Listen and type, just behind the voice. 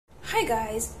Hi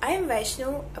guys, I am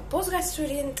Vaishnu, a postgrad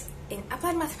student in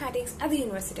Applied Mathematics at the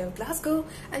University of Glasgow,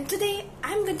 and today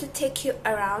I'm going to take you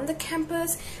around the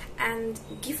campus and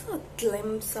give you a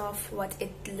glimpse of what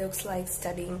it looks like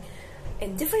studying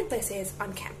in different places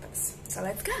on campus. So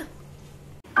let's go!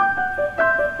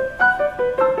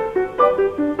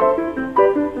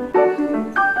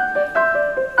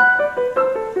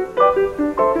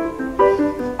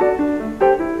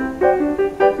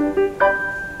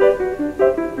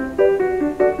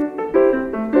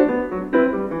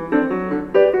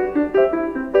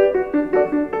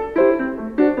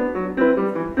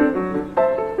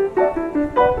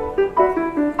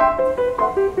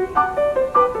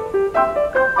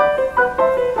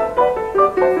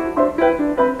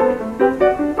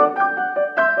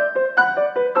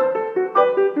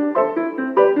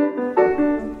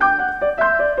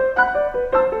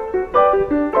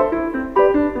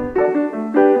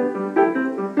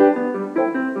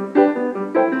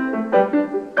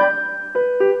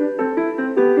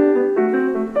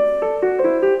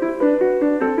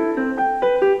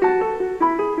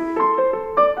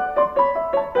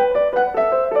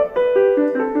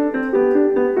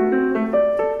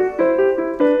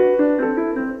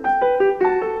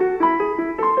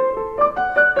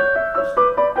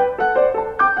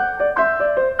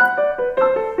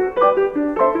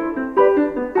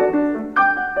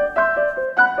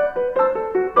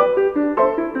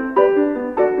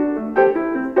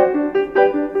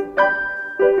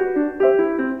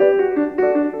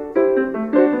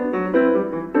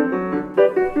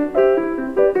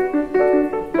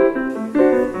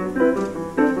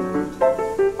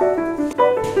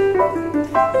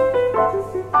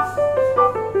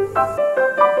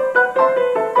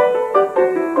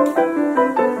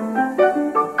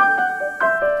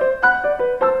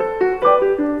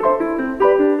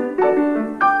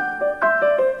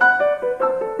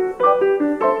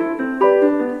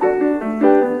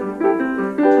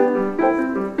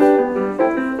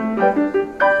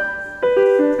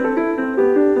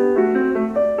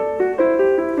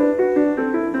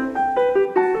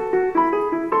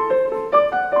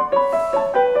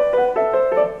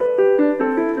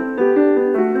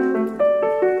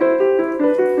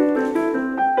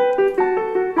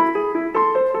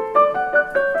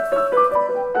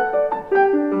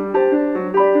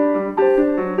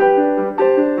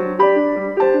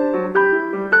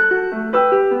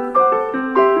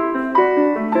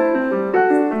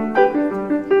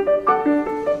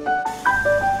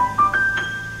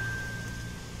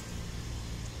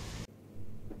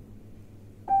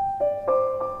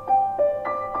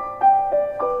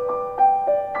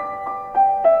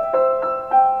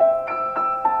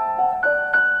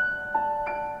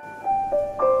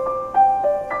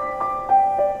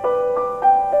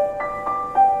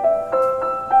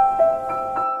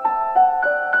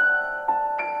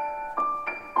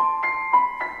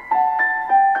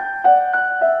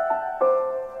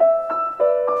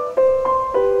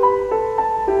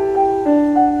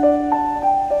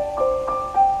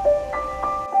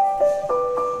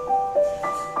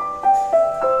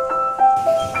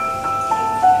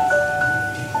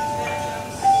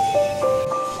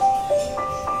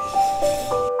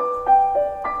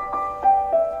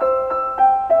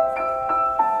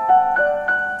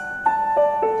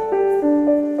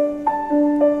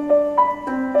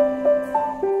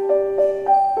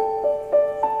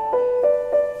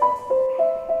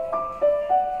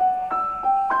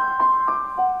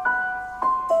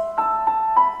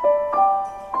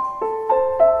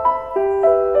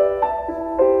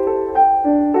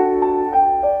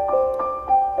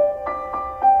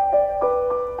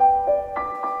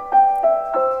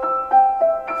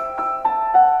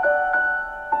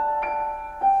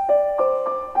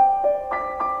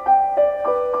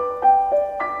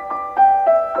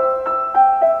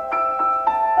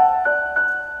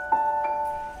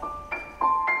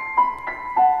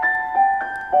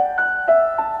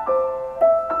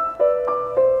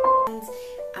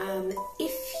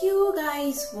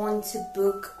 Want to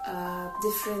book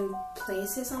different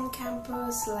places on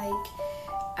campus, like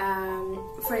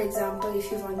for example,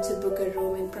 if you want to book a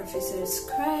room in Professor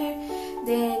Square,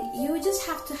 then you just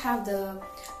have to have the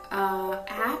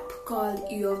app called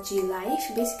UofG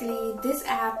Life. Basically, this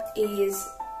app is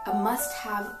a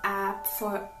must-have app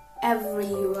for every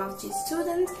UofG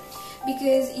student,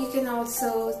 because you can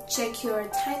also check your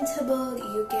timetable,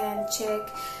 you can check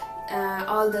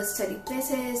all the study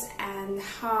places and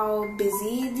how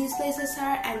busy these places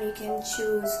are, and you can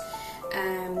choose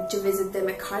to visit them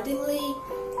accordingly,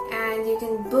 and you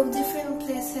can book different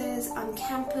places on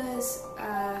campus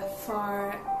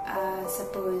for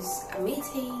suppose a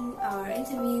meeting or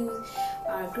interview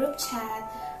or group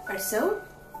chat or so.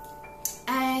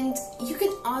 And you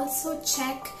can also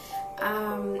check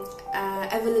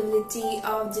availability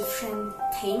of different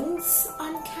things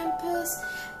on campus,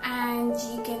 and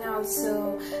you can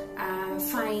also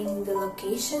find the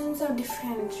locations of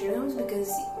different rooms,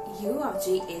 because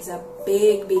UofG is a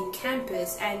big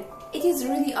campus and it is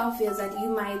really obvious that you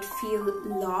might feel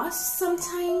lost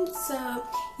sometimes. So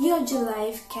UofG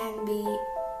Life can be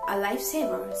a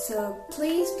lifesaver. So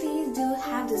please do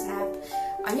have this app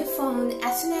on your phone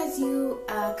as soon as you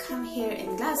come here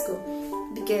in Glasgow,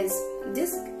 because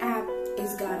this app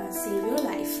is gonna save your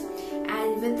life.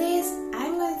 And with this,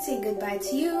 I'm gonna say goodbye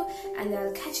to you, and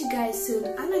I'll catch you guys soon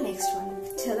on my next one.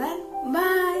 Till then,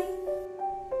 bye!